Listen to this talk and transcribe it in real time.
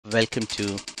Welcome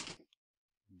to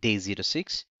day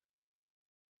 06.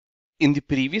 In the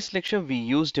previous lecture, we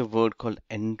used a word called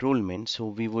enrollment. So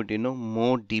we would,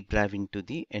 more deep dive into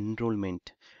the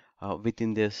enrollment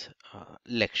within this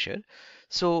lecture.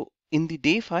 So in the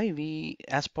day 5,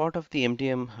 as part of the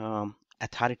MDM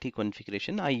authority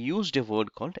configuration, I used a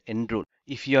word called enroll.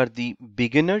 If you are the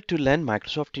beginner to learn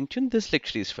Microsoft Intune, this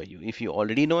lecture is for you. If you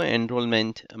already know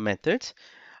enrollment methods,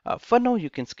 for now,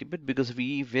 you can skip it because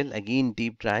we will again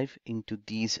deep dive into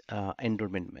these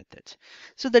enrollment methods.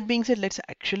 So that being said, let's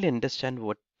actually understand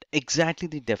what exactly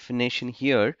the definition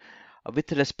here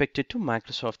with respect to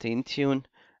Microsoft Intune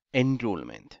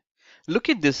enrollment. Look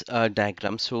at this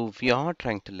diagram. So we are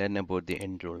trying to learn about the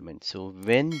enrollment. So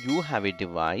when you have a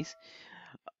device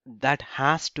that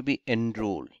has to be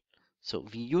enrolled, so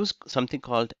we use something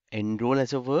called enroll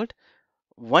as a word.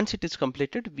 Once it is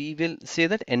completed, we will say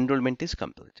that enrollment is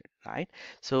completed, right?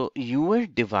 So your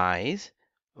device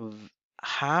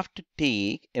have to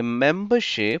take a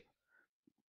membership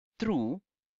through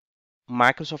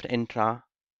Microsoft Entra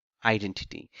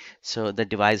identity. So the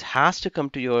device has to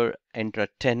come to your Entra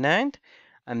tenant,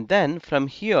 and then from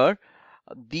here,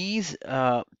 these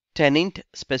tenant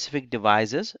specific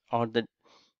devices or the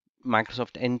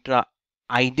Microsoft Entra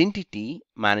identity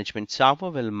management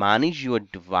server will manage your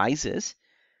devices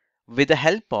with the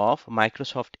help of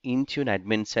Microsoft Intune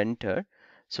Admin Center.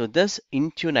 So this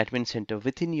Intune Admin Center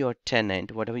within your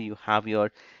tenant, whatever you have your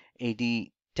AD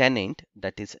tenant,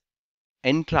 that is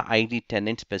Entra ID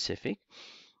tenant specific,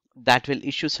 that will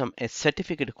issue a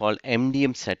certificate called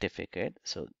MDM certificate.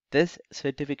 So this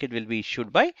certificate will be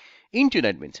issued by Intune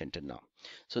Admin Center now.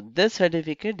 So this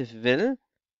certificate will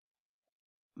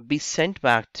be sent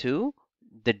back to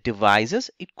the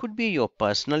devices. It could be your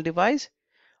personal device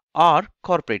or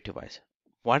corporate device,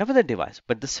 whatever the device,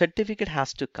 but the certificate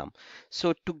has to come.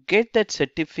 So to get that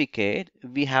certificate,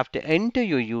 we have to enter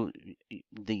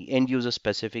the end user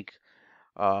specific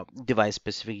device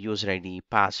specific user ID,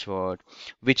 password,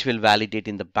 which will validate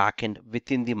in the backend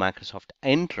within the Microsoft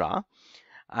Entra.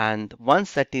 And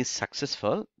once that is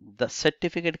successful, the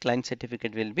client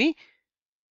certificate will be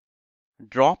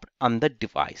dropped on the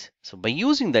device. So by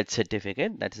using that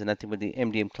certificate, that is nothing but the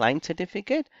MDM client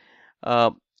certificate,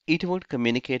 uh, it would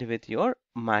communicate with your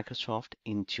Microsoft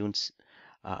Intune's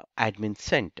admin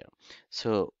center.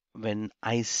 So when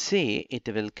I say it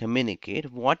will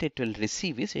communicate, what it will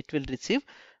receive is it will receive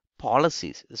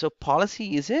policies. So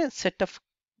policy is a set of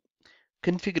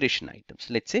configuration items.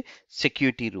 Let's say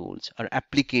security rules or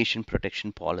application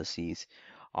protection policies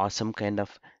or some kind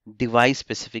of device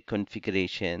specific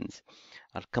configurations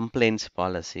or complaints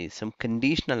policies, some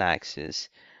conditional access.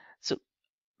 So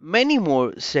many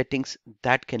more settings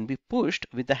that can be pushed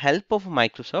with the help of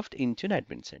Microsoft Intune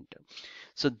Admin Center.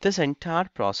 So this entire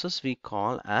process we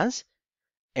call as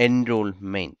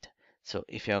enrollment. So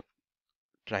if you're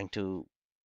trying to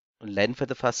learn for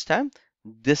the first time,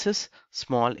 this is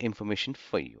small information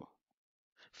for you.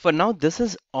 For now, this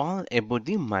is all about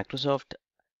the Microsoft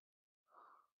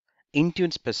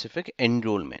Intune specific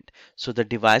enrollment. So the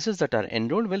devices that are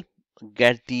enrolled will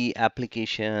get the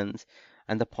applications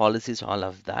and the policies, all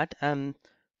of that, and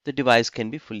the device can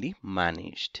be fully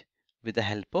managed with the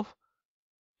help of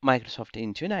Microsoft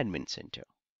Intune Admin Center.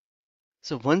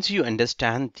 So once you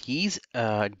understand these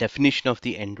definition of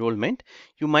the enrollment,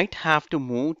 you might have to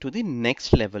move to the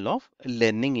next level of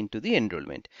learning into the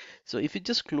enrollment. So if you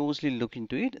just closely look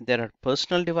into it, there are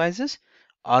personal devices,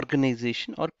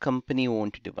 organization or company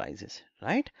owned devices,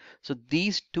 right? So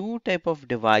these two type of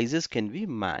devices can be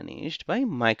managed by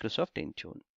Microsoft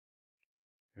Intune,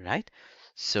 right?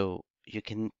 So you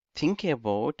can think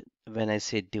about when I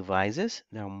say devices,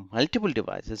 there are multiple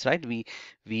devices, right?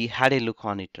 We had a look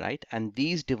on it, right? And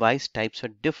these device types are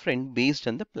different based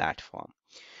on the platform.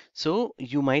 So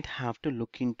you might have to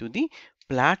look into the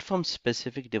platform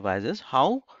specific devices,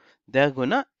 how they're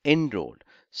gonna enroll.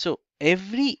 So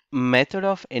every method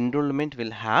of enrollment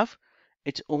will have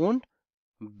its own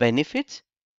benefits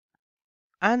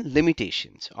and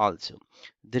limitations also.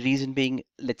 The reason being,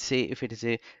 let's say if it is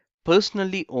a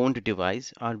personally owned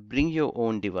device or bring your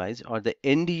own device or the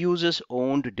end user's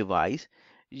owned device,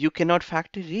 you cannot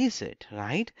factory raise it,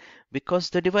 right? Because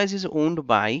the device is owned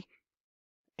by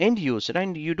end user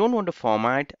and you don't want to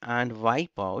format and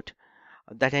wipe out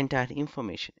that entire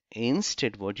information.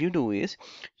 Instead, what you do is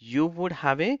you would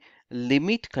have a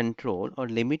limit control or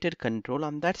limited control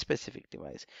on that specific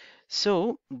device.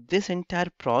 So this entire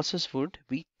process would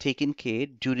be taken care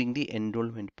during the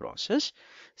enrollment process.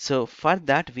 So for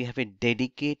that, we have a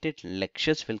dedicated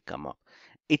lectures will come up.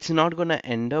 It's not going to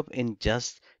end up in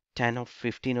just 10 or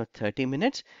 15 or 30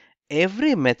 minutes.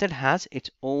 Every method has its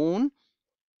own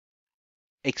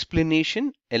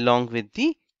explanation along with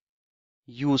the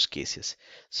use cases.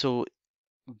 So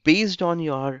based on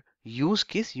your use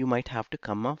case, you might have to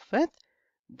come up with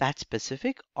that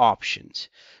specific options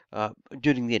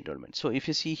during the enrollment. So if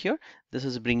you see here, this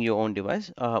is bring your own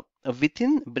device.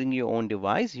 Within bring your own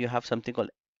device, you have something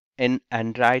called an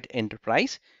Android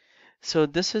Enterprise. So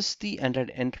this is the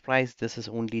Android Enterprise. This is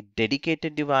only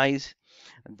dedicated device.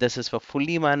 This is for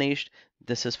fully managed.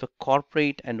 This is for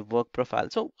corporate and work profile.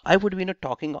 So I would be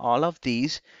talking all of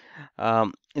these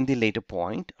in the later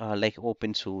point, like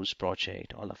open source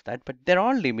project, all of that. But there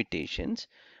are limitations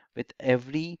with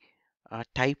every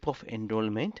type of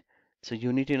enrollment. So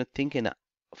you need to think in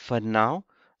for now,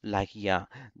 like yeah.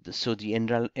 So the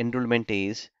enrollment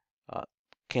is uh,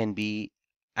 can be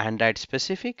Android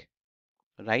specific,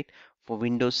 right? For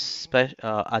Windows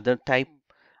other type,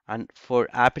 and for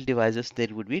Apple devices there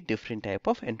would be different type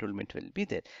of enrollment will be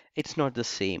there. It's not the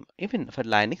same. Even for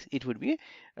Linux it would be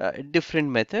a different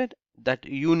method that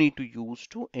you need to use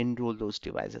to enroll those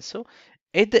devices. So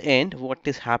at the end, what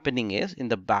is happening is in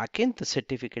the backend the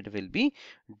certificate will be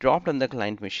dropped on the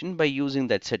client machine. By using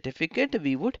that certificate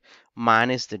we would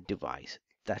manage the device.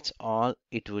 That's all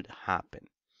it would happen.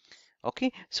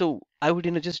 Okay, so I would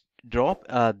just drop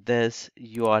this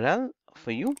URL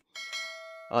for you,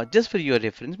 just for your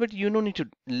reference, but you don't need to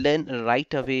learn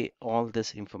right away all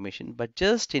this information. But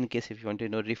just in case if you want to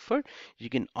refer,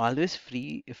 you can always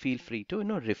feel free to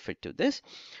refer to this.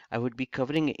 I would be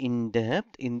covering in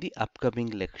depth in the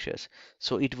upcoming lectures.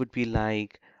 So it would be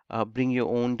like bring your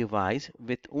own device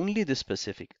with only the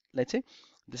specific. Let's say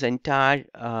this entire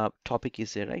topic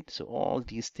is there, right? So all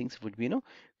these things would be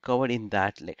covered in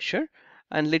that lecture,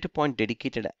 and later point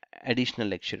dedicated additional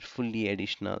lecture, fully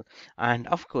additional. And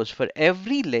of course for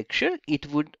every lecture it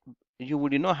would you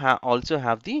would also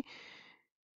have the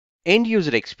end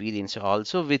user experience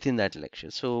also within that lecture.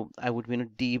 So I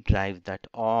would deep dive that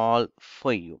all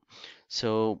for you.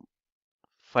 So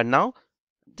for now,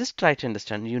 just try to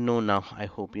understand, now, I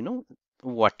hope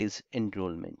what is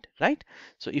enrollment, right?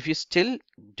 So if you still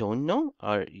don't know,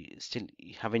 or you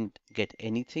haven't get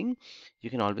anything, you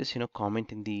can always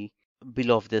comment in the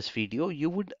below of this video. You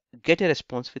would get a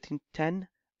response within 10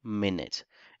 minutes.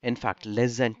 In fact,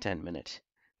 less than 10 minutes.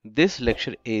 This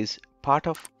lecture is part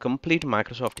of complete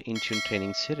Microsoft Intune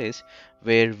training series,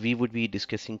 where we would be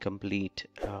discussing complete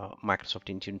Microsoft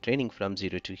Intune training from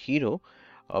zero to hero,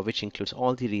 which includes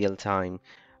all the real-time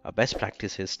best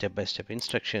practices, step-by-step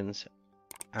instructions.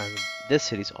 And this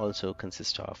series also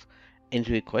consists of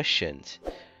interview questions.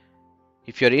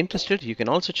 If you're interested, you can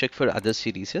also check for other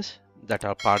series that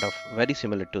are part of very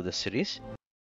similar to this series.